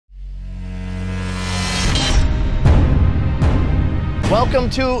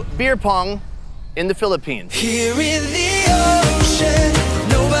Welcome to beer pong in the Philippines. Here in the ocean,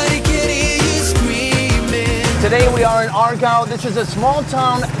 nobody can hear you screaming. Today we are in Argao. This is a small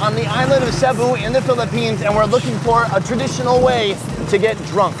town on the island of Cebu in the Philippines, and we're looking for a traditional way to get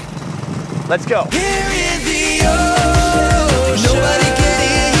drunk. Let's go. Here in the ocean, nobody can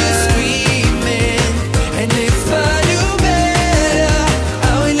hear you screaming. And if I knew better,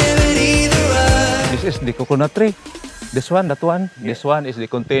 I would never either run. This is the coconut tree. This one, that one. Yeah. This one is the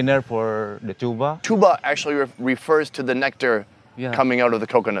container for the tuba. Tuba actually refers to the nectar coming out of the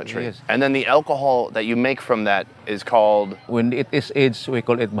coconut tree. Yes. And then the alcohol that you make from that is called... When it is aged, we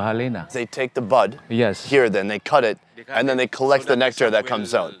call it Bahalina. They take the bud here, then they cut it, and then they collect the nectar that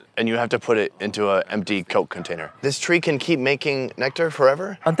comes out. And you have to put it into an empty Coke container. This tree can keep making nectar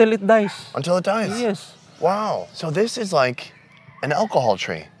forever? Until it dies. Until it dies? Yes. Wow. So this is like an alcohol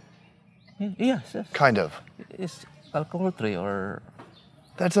tree? Yes. Kind of. It's alcohol tree or...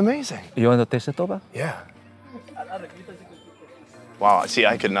 That's amazing. You want to taste it, Tuba? Yeah. Wow, see,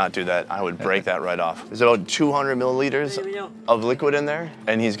 I could not do that. I would break that right off. There's about 200 milliliters of liquid in there,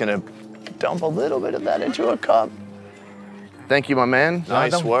 and he's gonna dump a little bit of that into a cup. Thank you, my man.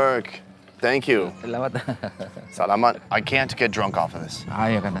 Nice work. Thank you. Salamat. I can't get drunk off of this.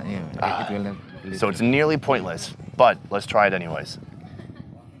 So it's nearly pointless, but let's try it anyways.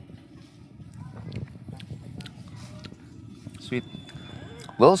 Sweet.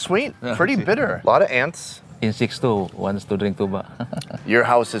 A little sweet, pretty bitter. A lot of ants. Insects too wants to drink tuba. Your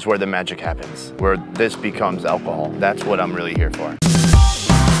house is where the magic happens, where this becomes alcohol. That's what I'm really here for.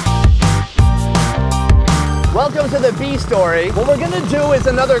 Welcome to the B story. What we're gonna do is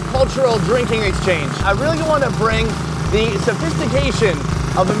another cultural drinking exchange. I really want to bring the sophistication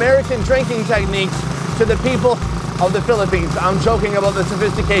of American drinking techniques to the people of the Philippines. I'm joking about the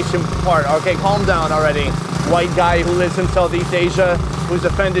sophistication part. Okay, calm down already. White guy who lives in Southeast Asia, who's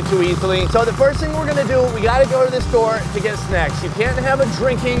offended too easily. So the first thing we're gonna do, we gotta go to the store to get snacks. You can't have a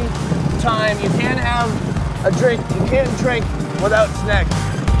drinking time. You can't have a drink. You can't drink without snacks.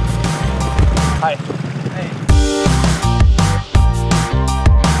 Hi. Hey.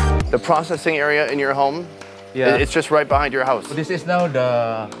 The processing area in your home, it's just right behind your house. This is now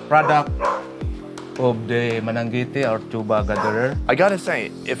the product of the Mananggiti or tuba gatherer. I gotta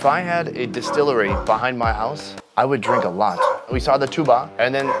say, if I had a distillery behind my house, I would drink a lot. We saw the tuba,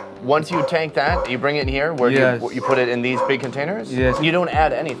 and then once you tank that, you bring it here, where you put it in these big containers? Yes. You don't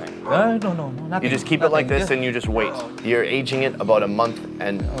add anything? No, nothing. You just keep it like this and you just wait. You're aging it about a month,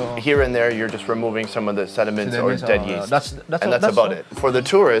 and here and there, you're just removing some of the sediments or dead yeast. That's about it. For the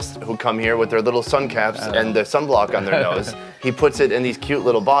tourists who come here with their little sun caps and the sunblock on their nose, he puts it in these cute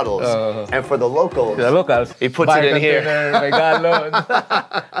little bottles. And for the locals, he puts it in here.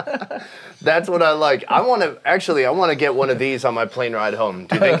 That's what I like. I want to get one of these on my plane ride home.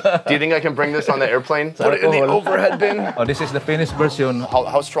 Do you think I can bring this on the airplane? Put it in the overhead bin? Oh, this is the finished version.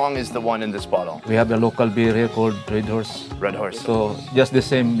 How strong is the one in this bottle? We have the local beer here called Red Horse. Red Horse. So just the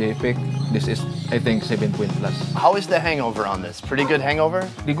same, the effect. This is, I think, 7 point plus. How is the hangover on this? Pretty good hangover?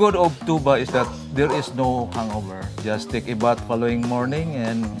 The good of tuba is that there is no hangover. Just take a bath following morning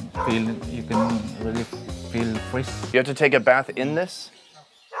and you can really feel fresh. You have to take a bath in this?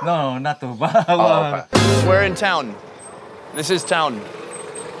 No, not tuba. Okay. We're in town. This is town.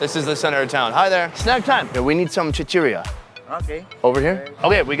 This is the center of town. Hi there. Snack time. Yeah, we need some chichirya. Okay. Over here?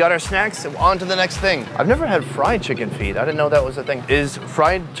 Okay, we got our snacks. On to the next thing. I've never had fried chicken feet. I didn't know that was a thing. Is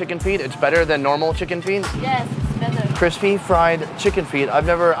fried chicken feet, it's better than normal chicken feet? Yes, it's better. Crispy fried chicken feet. I've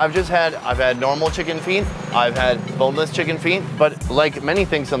had normal chicken feet. I've had boneless chicken feet. But like many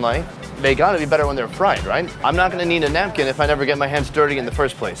things in life, they gotta be better when they're fried, right? I'm not gonna need a napkin if I never get my hands dirty in the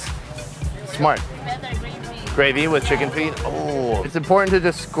first place. Smart. Better gravy. Gravy with chicken feet? Oh. It's important to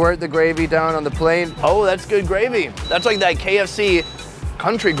just squirt the gravy down on the plate. Oh, that's good gravy. That's like that KFC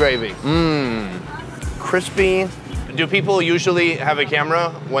country gravy. Mmm. Crispy. Do people usually have a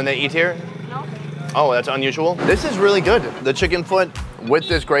camera when they eat here? No. Oh, that's unusual. This is really good. The chicken foot with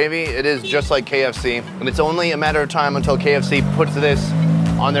this gravy, it is just like KFC. And it's only a matter of time until KFC puts this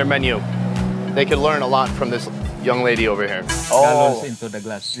on their menu. They could learn a lot from this young lady over here. Gallons into the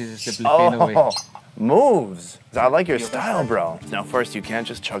glass. This is the Filipino way. Moves. I like your style, bro. Now first, you can't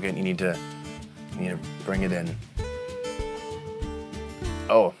just chug it. You need to bring it in.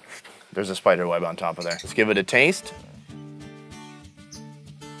 Oh, there's a spider web on top of there. Let's give it a taste.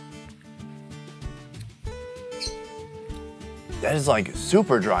 That is like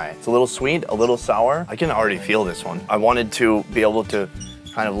super dry. It's a little sweet, a little sour. I can already feel this one. I wanted to be able to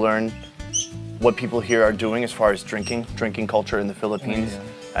kind of learn what people here are doing as far as drinking culture in the Philippines.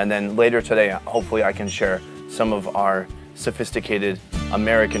 And then later today, hopefully I can share some of our sophisticated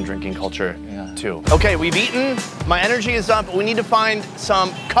American drinking culture Yeah. too. Okay, we've eaten. My energy is up. We need to find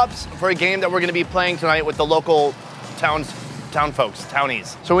some cups for a game that we're gonna be playing tonight with the local town folks,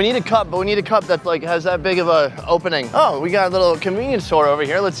 townies. So we need a cup, but we need a cup that like has that big of a opening. Oh, we got a little convenience store over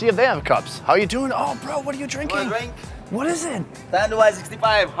here. Let's see if they have cups. How you doing? Oh, bro, what are you drinking? Drink. What is it? Stand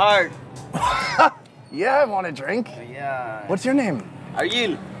 165 hard. Yeah, I want a drink. Yeah. What's your name?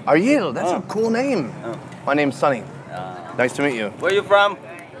 Argil. Argil, that's a cool name. Oh. My name's Sunny. Nice to meet you. Where you from?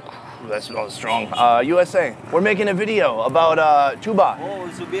 Ooh, that's strong. USA. We're making a video about Tuba. Oh,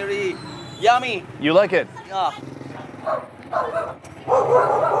 it's very yummy. You like it? Yeah.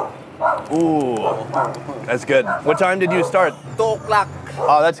 Ooh, that's good. What time did you start? 2 o'clock.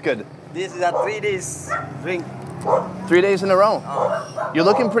 Oh, that's good. This is a 3 days drink. 3 days in a row. You're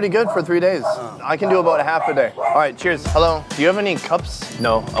looking pretty good for 3 days. I can do about a half a day. All right, cheers. Hello. Do you have any cups?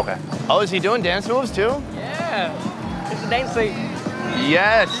 No. Okay. Oh, is he doing dance moves too? Yeah, it's dancing.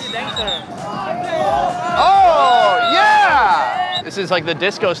 Yes. Dancer. Oh, yeah. This is like the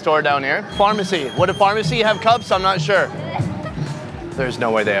disco store down here. Pharmacy. Would a pharmacy have cups? I'm not sure. There's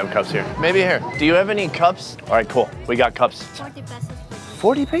no way they have cups here. Maybe here. Do you have any cups? All right, cool. We got cups. 40 pesos.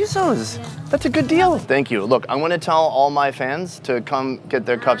 40 pesos. That's a good deal. Thank you. Look, I'm gonna tell all my fans to come get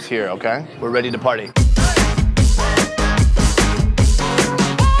their cups here, okay? We're ready to party.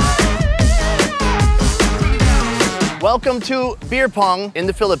 Welcome to beer pong in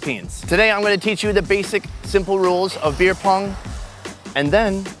the Philippines. Today I'm gonna teach you the basic, simple rules of beer pong, and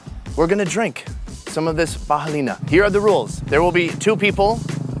then we're gonna drink some of this Bahalina. Here are the rules. There will be 2 people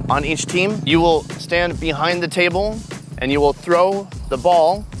on each team. You will stand behind the table and you will throw the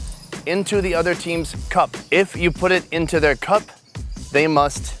ball into the other team's cup. If you put it into their cup, they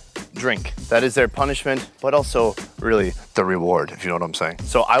must drink. That is their punishment, but also really the reward, if you know what I'm saying.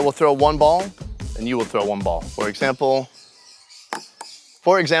 So I will throw 1 ball and you will throw 1 ball. For example,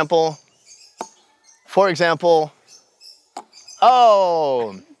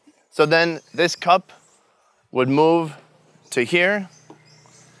 oh! So then this cup would move to here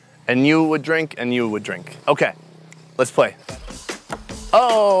and you would drink and you would drink. Okay, let's play.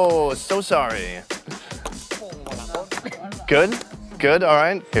 Oh, so sorry. Good, good, all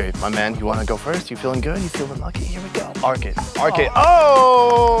right. Here, my man, you wanna go first? You feeling good? You feeling lucky? Here we go. Arcade, arcade.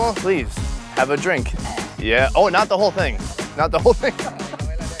 Oh! Please, have a drink. Yeah, oh, not the whole thing. Not the whole thing.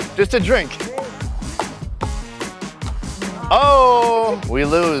 Just a drink. Oh, we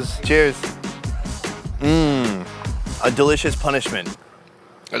lose. Cheers. Mmm, a delicious punishment.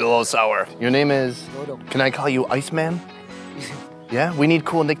 A little sour. Your name is? Can I call you Iceman? Yeah, we need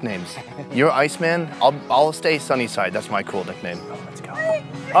cool nicknames. You're Iceman. I'll stay Sunnyside. That's my cool nickname. Oh, let's go.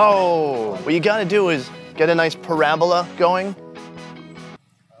 Oh, what you gotta do is get a nice parabola going.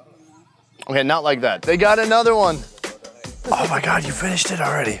 Okay, not like that. They got another one. Oh my God, you finished it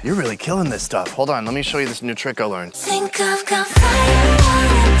already. You're really killing this stuff. Hold on, let me show you this new trick I learned. Think I've got fire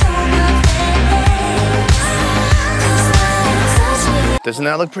burning. Doesn't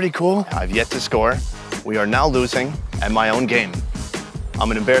that look pretty cool? I've yet to score. We are now losing at my own game. I'm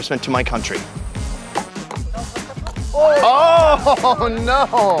an embarrassment to my country. Oh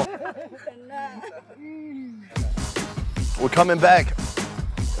no! We're coming back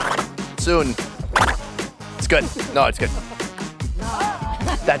soon. It's good. No, it's good.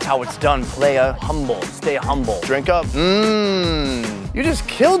 That's how it's done, playa. Humble, stay humble. Drink up. Mmm, you just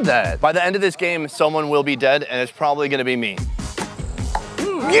killed that. By the end of this game, someone will be dead and it's probably gonna be me.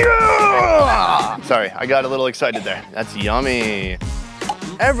 Yeah! Sorry, I got a little excited there. That's yummy.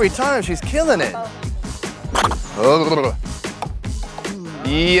 Every time she's killing it.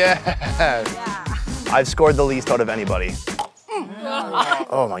 Yeah. I've scored the least out of anybody.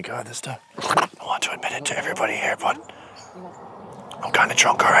 Oh my God, this stuff. I want to admit it to everybody here, but I'm kind of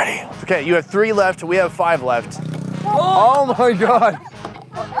drunk already. Okay, you have 3 left. We have 5 left. Oh my God.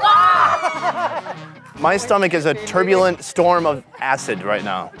 My stomach is a turbulent storm of acid right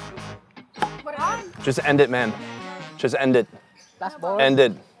now. Just end it, man. Just end it. End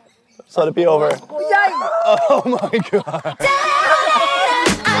it. Just let it be over. Oh my God.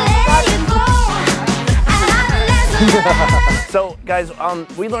 So guys,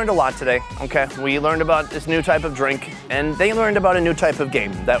 we learned a lot today, okay? We learned about this new type of drink and they learned about a new type of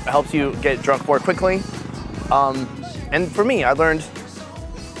game that helps you get drunk more quickly. And for me, I learned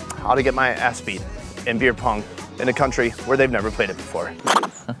how to get my ass beat in beer pong in a country where they've never played it before.